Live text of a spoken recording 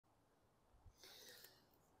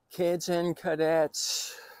Kids and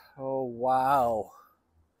cadets, oh wow.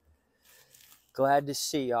 Glad to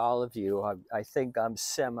see all of you. I think I'm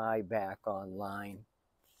semi back online.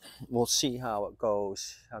 We'll see how it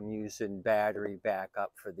goes. I'm using battery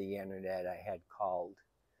backup for the internet. I had called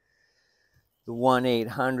the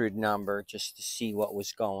 1-800 number just to see what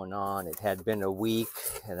was going on. It had been a week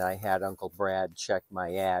and I had Uncle Brad check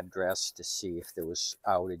my address to see if there was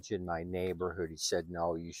outage in my neighborhood. He said,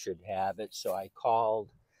 no, you should have it. So I called.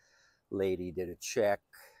 Lady did a check.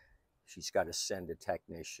 She's got to send a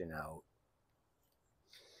technician out.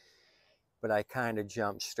 But I kind of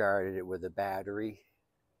jump started it with a battery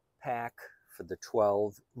pack for the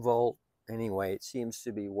 12 volt. Anyway, it seems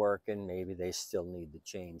to be working. Maybe they still need to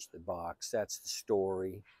change the box. That's the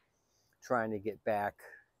story. Trying to get back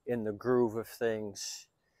in the groove of things.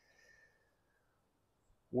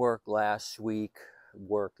 Worked last week,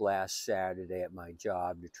 worked last Saturday at my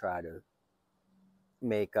job to try to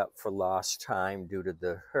make up for lost time due to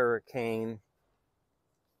the hurricane.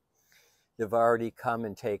 They've already come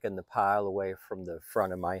and taken the pile away from the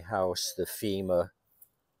front of my house, the FEMA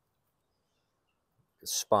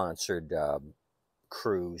sponsored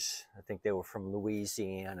crews. I think they were from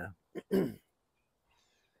Louisiana.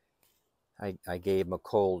 I gave them a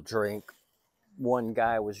cold drink. One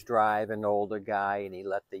guy was driving, older guy, and he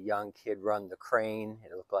let the young kid run the crane.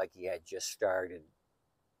 It looked like he had just started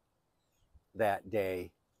that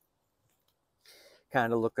day.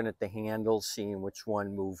 Kind of looking at the handles, seeing which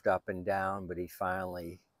one moved up and down, but he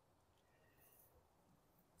finally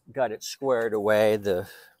got it squared away. The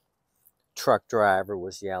truck driver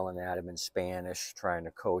was yelling at him in Spanish, trying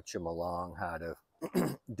to coach him along how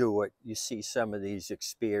to do it. You see some of these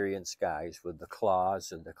experienced guys with the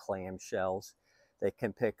claws and the clamshells. They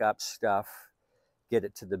can pick up stuff, get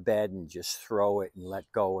it to the bed and just throw it and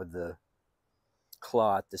let go of the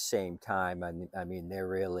claw at the same time. I mean, they're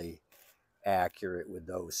really accurate with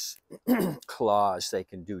those claws. They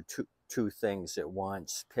can do two things at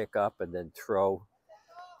once, pick up and then throw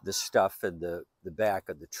the stuff in the back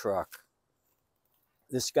of the truck.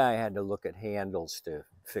 This guy had to look at handles to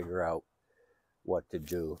figure out what to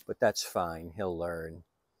do, but that's fine. He'll learn.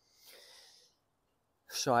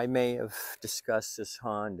 So I may have discussed this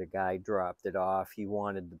Honda. Guy dropped it off. He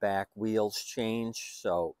wanted the back wheels changed,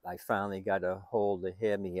 so I finally got a hold of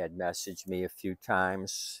him. He had messaged me a few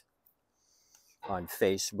times on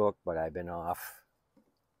Facebook, but I've been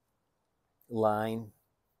offline.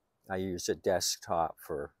 I use a desktop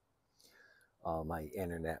for my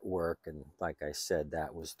internet work, and like I said,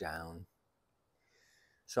 that was down.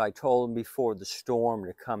 So I told him before the storm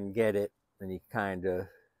to come get it, and he kind of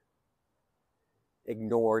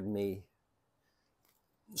ignored me.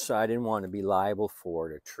 So I didn't want to be liable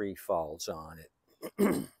for it. A tree falls on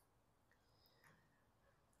it.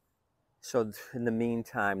 So in the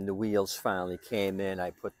meantime, the wheels finally came in.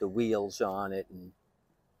 I put the wheels on it, and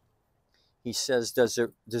he says, does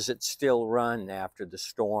it still run after the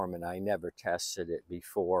storm? And I never tested it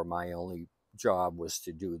before. My only job was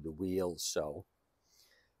to do the wheels. So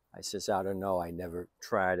I says, I don't know. I never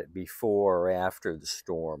tried it before or after the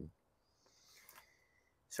storm.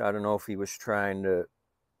 So I don't know if he was trying to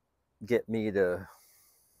get me to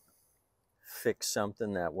fix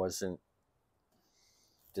something that wasn't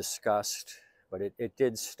discussed. But it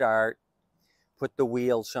did start. Put the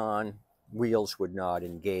wheels on. Wheels would not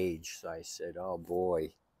engage. So I said, oh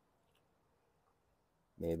boy,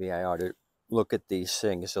 maybe I ought to look at these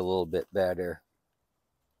things a little bit better.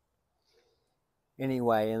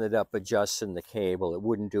 Anyway, I ended up adjusting the cable. It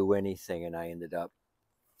wouldn't do anything, and I ended up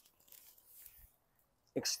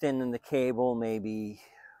extending the cable maybe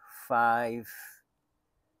 5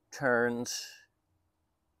 turns,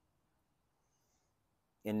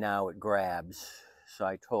 and now it grabs. So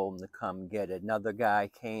I told him to come get it. Another guy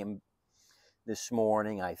came this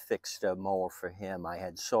morning. I fixed a mower for him. I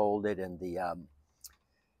had sold it, and the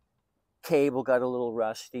cable got a little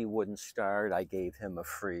rusty, wouldn't start. I gave him a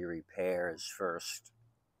free repair, his first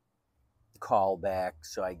call back.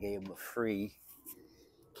 So I gave him a free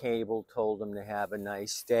cable, told him to have a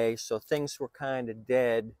nice day. So things were kind of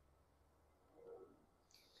dead.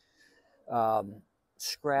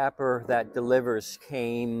 Scrapper that delivers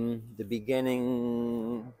came the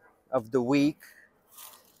beginning of the week.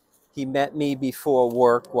 He met me before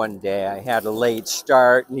work one day. I had a late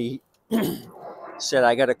start, and he said,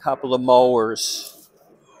 I got a couple of mowers.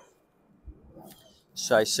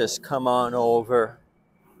 So I says, come on over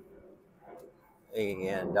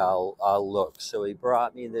and I'll look. So he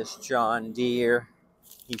brought me this John Deere.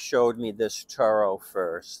 He showed me this Turo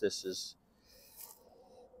first. This is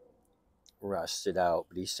rusted out,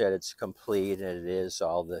 but he said it's complete, and it is.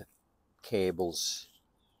 All the cables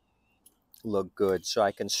look good. So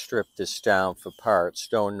I can strip this down for parts.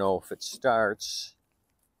 Don't know if it starts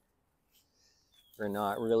or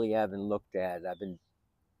not. Really haven't looked at it. I've been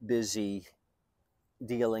busy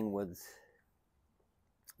dealing with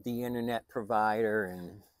the internet provider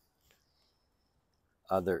and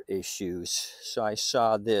other issues. So I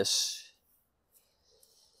saw this,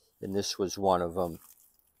 and this was one of them.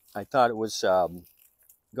 I thought it was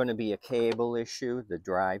going to be a cable issue. The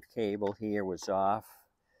drive cable here was off.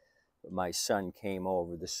 But my son came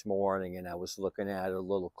over this morning, and I was looking at it a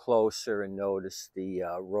little closer and noticed the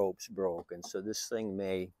ropes broken. So this thing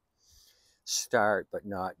may start but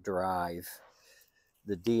not drive.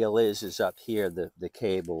 The deal is up here, the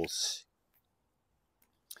cable's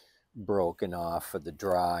broken off for the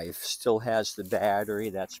drive. Still has the battery.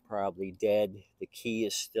 That's probably dead. The key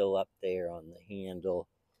is still up there on the handle.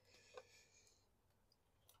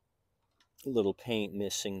 A little paint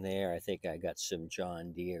missing there. I think I got some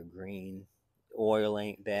John Deere green. Oil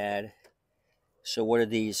ain't bad. So what are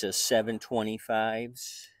these,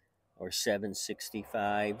 725s or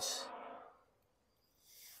 765s?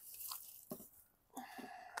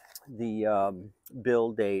 The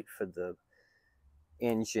build date for the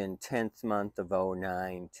engine, 10th month of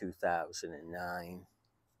 09, 2009.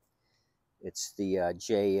 It's the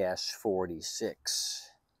JS46.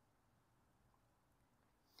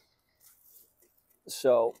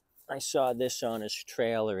 So I saw this on his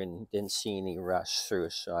trailer and didn't see any rust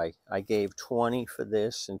through, so I gave 20 for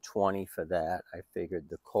this and 20 for that. I figured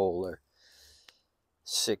the Kohler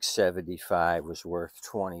 675 was worth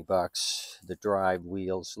 20 bucks. The drive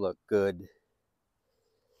wheels look good.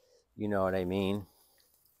 You know what I mean?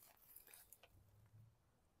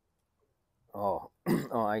 Oh,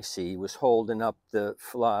 oh, I see. He was holding up the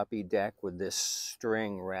floppy deck with this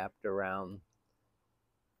string wrapped around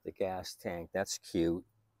the gas tank. That's cute.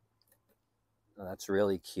 Oh, that's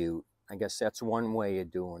really cute. I guess that's one way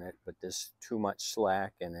of doing it, but there's too much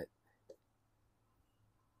slack in it.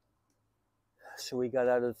 So we got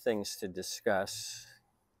other things to discuss.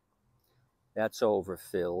 That's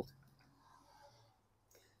overfilled.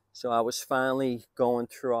 So I was finally going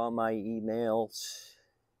through all my emails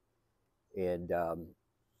and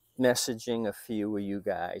messaging a few of you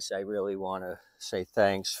guys. I really want to say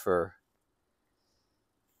thanks for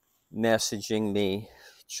messaging me,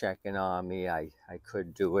 checking on me. I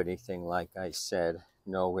couldn't do anything like I said.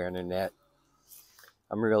 No internet.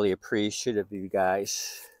 I'm really appreciative of you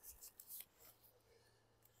guys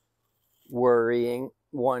worrying,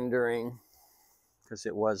 wondering, because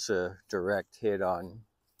it was a direct hit on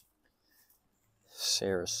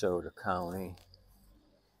Sarasota County.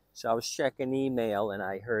 So I was checking email and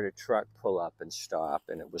I heard a truck pull up and stop,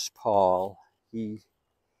 and it was Paul. He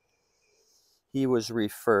was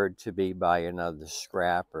referred to me by another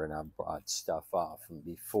scrapper, and I bought stuff off him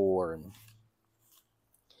before, and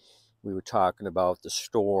we were talking about the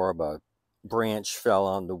storm. A branch fell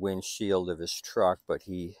on the windshield of his truck, but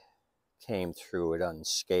he came through it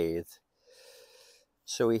unscathed.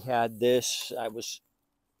 So he had this. I was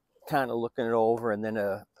kind of looking it over, and then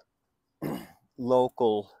a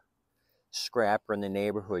local scrapper in the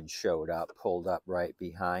neighborhood showed up, pulled up right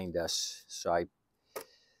behind us. So I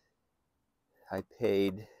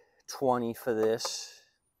paid 20 for this,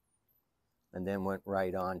 and then went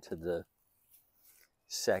right on to the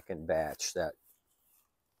second batch that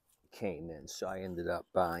came in. So I ended up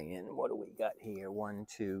buying, what do we got here? 1,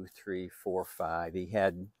 2, 3, 4, 5. He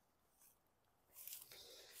had,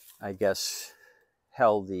 I guess,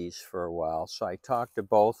 held these for a while. So I talked to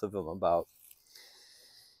both of them about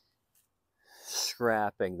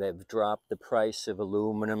scrapping. They've dropped the price of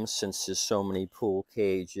aluminum since there's so many pool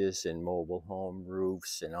cages and mobile home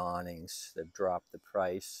roofs and awnings. They've dropped the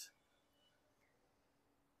price.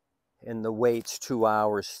 And the wait's 2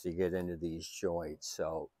 hours to get into these joints.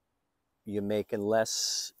 So you're making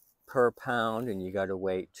less per pound and you got to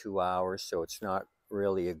wait 2 hours. So it's not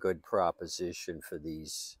really a good proposition for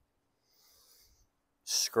these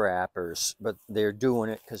scrappers. But they're doing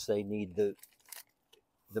it because they need the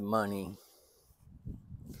money.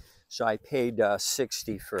 So I paid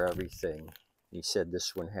 60 for everything. He said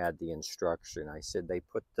this one had the instruction. I said they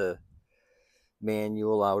put the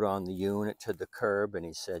manual out on the unit to the curb, and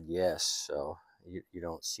he said yes. So you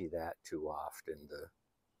don't see that too often, the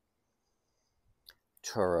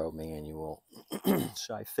Turo manual.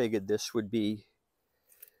 So I figured this would be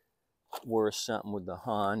worth something with the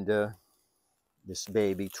Honda. This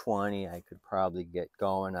baby 20 I could probably get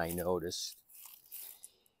going. I noticed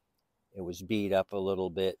it was beat up a little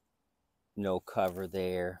bit. No cover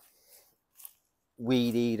there.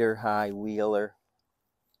 Weed eater, high wheeler.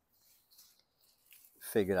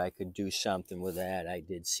 Figured I could do something with that. I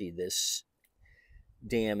did see this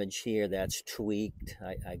damage here that's tweaked.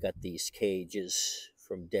 I got these cages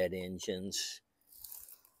from dead engines.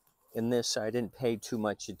 In this, I didn't pay too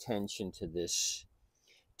much attention to this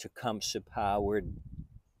Tecumseh powered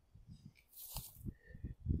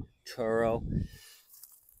Turo.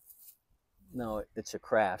 No, it's a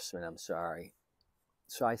Craftsman, I'm sorry.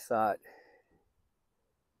 So I thought,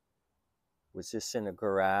 was this in a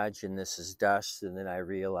garage and this is dust? And then I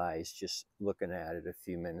realized, just looking at it a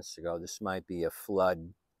few minutes ago, this might be a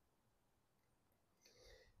flood.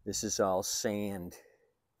 This is all sand,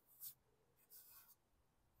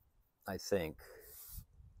 I think.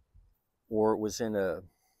 Or it was in a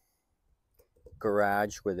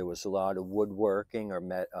garage where there was a lot of woodworking, or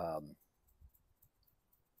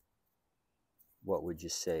what would you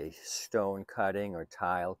say, stone cutting or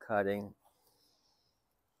tile cutting.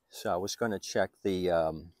 So I was going to check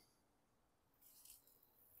the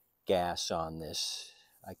gas on this.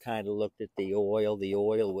 I kind of looked at the oil. The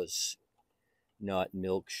oil was not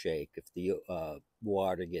milkshake. If the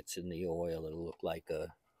water gets in the oil, it'll look like a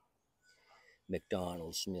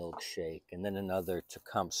McDonald's milkshake. And then another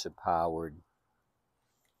Tecumseh powered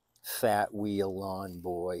fat wheel lawn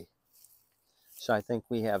boy. So I think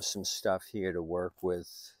we have some stuff here to work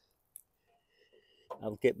with.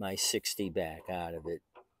 I'll get my 60 back out of it.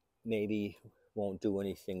 Maybe won't do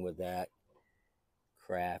anything with that.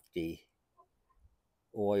 Crafty.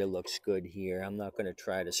 Oil looks good here. I'm not going to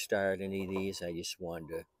try to start any of these. I just wanted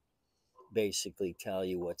to basically tell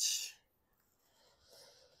you what's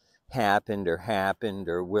happened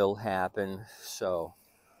or will happen. So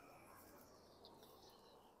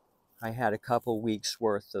I had a couple weeks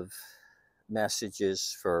worth of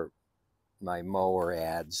messages for my mower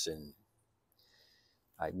ads, and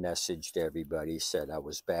I messaged everybody, said I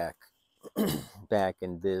was back back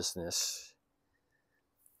in business.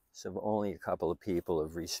 So only a couple of people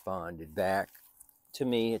have responded back. To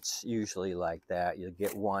me, it's usually like that. You'll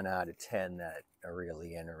get 1 out of 10 that are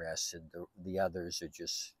really interested. The others are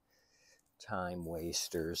just time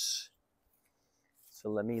wasters. So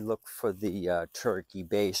let me look for the turkey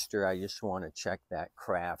baster. I just want to check that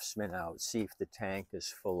Craftsman out, see if the tank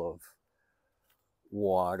is full of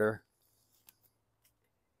water.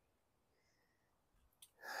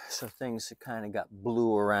 So things that kind of got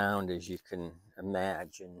blew around, as you can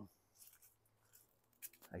imagine.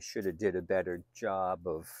 I should have did a better job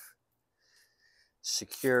of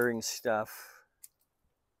securing stuff,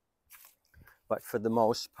 but for the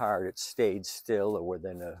most part it stayed still or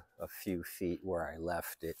within a few feet where I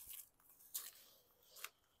left it.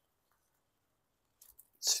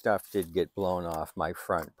 Stuff did get blown off my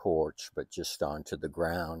front porch, but just onto the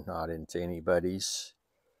ground, not into anybody's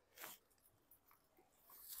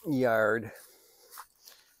yard.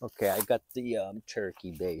 Okay, I got the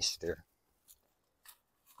turkey baster.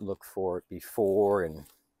 Looked for it before and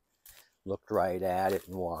looked right at it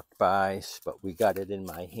and walked by, but we got it in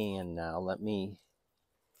my hand now. Let me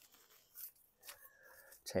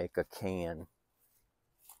take a can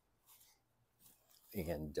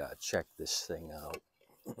and check this thing out.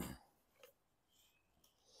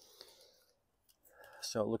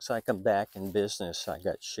 So it looks like I'm back in business. I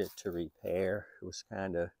got shit to repair. It was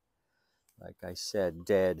kind of, like I said,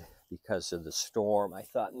 dead because of the storm. I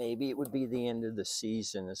thought maybe it would be the end of the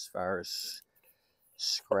season as far as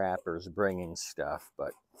scrappers bringing stuff,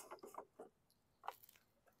 but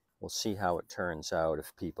we'll see how it turns out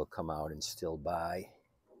if people come out and still buy.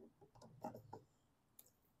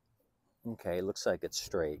 Okay, looks like it's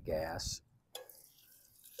straight gas.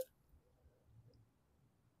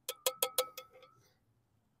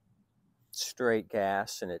 Straight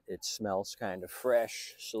gas, and it smells kind of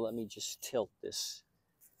fresh. So let me just tilt this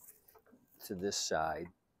to this side.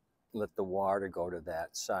 Let the water go to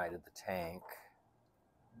that side of the tank.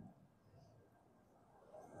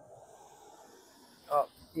 Oh,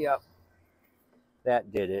 yep.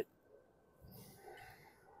 That did it.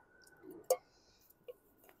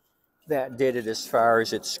 That did it as far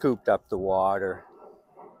as it scooped up the water.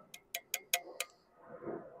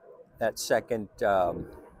 That second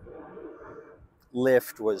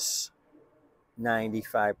lift was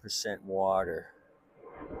 95% water.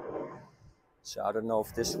 So I don't know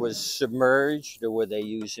if this was submerged or were they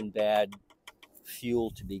using bad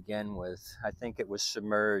fuel to begin with. I think it was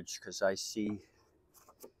submerged because I see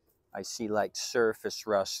like surface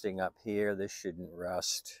rusting up here. This shouldn't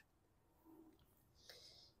rust.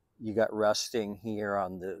 You got rusting here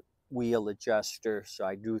on the wheel adjuster, so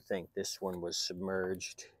I do think this one was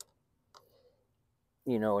submerged.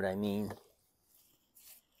 You know what I mean?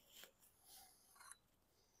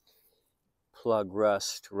 Plug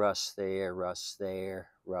rust there, rust there,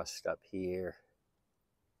 rust up here.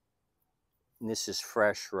 And this is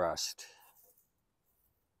fresh rust.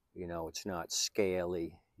 You know, it's not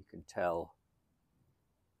scaly. You can tell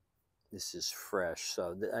this is fresh.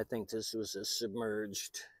 So I think this was a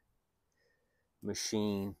submerged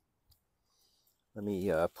machine. Let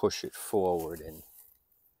me push it forward and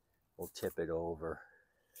we'll tip it over.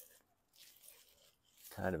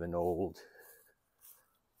 Kind of an old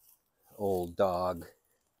dog.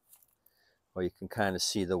 Or you can kind of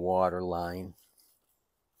see the water line.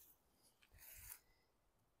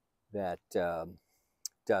 That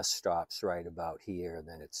dust stops right about here,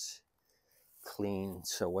 then it's clean.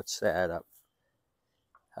 So what's that, up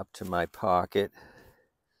to my pocket?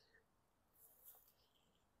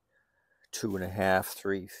 2.5,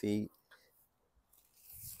 3 feet.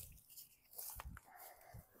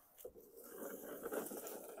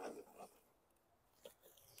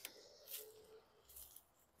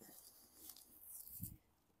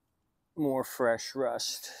 More fresh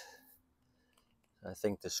rust. I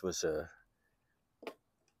think this was a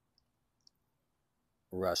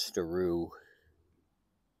rustaroo.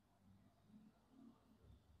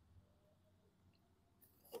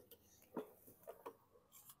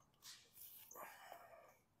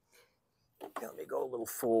 Let me go a little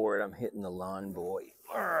forward. I'm hitting the lawn boy.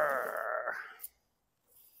 Arrgh.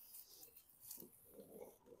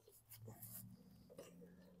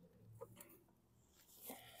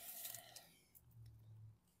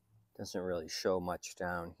 Doesn't really show much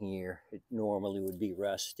down here. It normally would be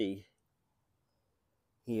rusty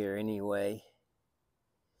here anyway.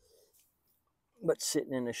 But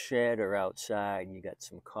sitting in a shed or outside, you got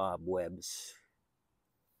some cobwebs.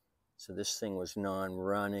 So this thing was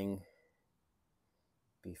non-running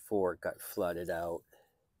before it got flooded out.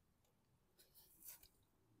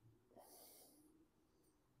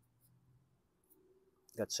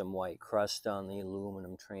 Got some white crust on the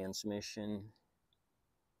aluminum transmission.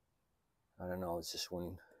 I don't know, is this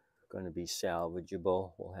one going to be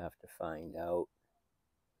salvageable? We'll have to find out.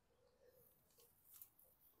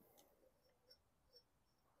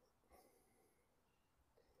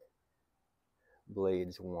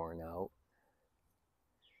 Blade's worn out.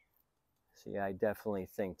 See, I definitely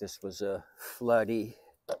think this was a floody.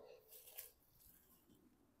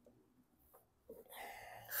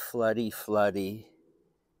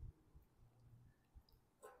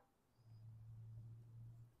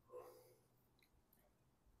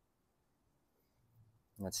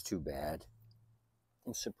 That's too bad.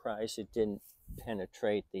 I'm surprised it didn't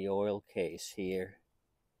penetrate the oil case here.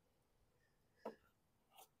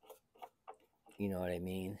 You know what I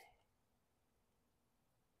mean?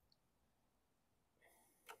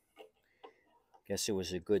 Guess it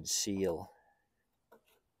was a good seal.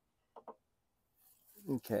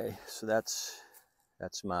 Okay, so that's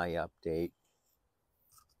my update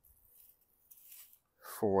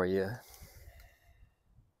for you.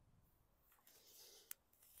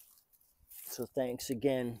 So thanks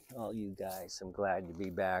again, all you guys. I'm glad to be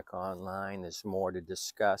back online. There's more to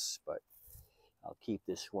discuss, but I'll keep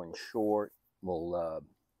this one short. We'll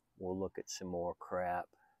look at some more crap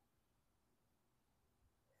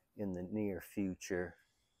in the near future.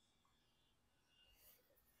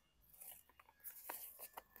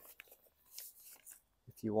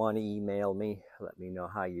 If you want to email me, let me know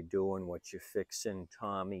how you're doing, what you're fixing.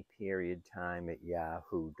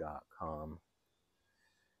 Tommy.time@yahoo.com.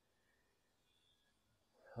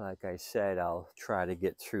 Like I said, I'll try to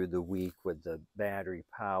get through the week with the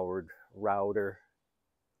battery-powered router.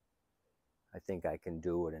 I think I can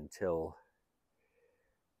do it until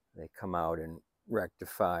they come out and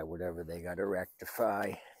rectify whatever they got to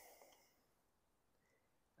rectify.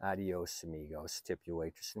 Adios, amigos. Tip your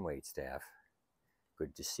waitress and waitstaff.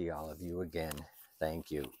 Good to see all of you again. Thank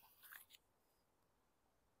you.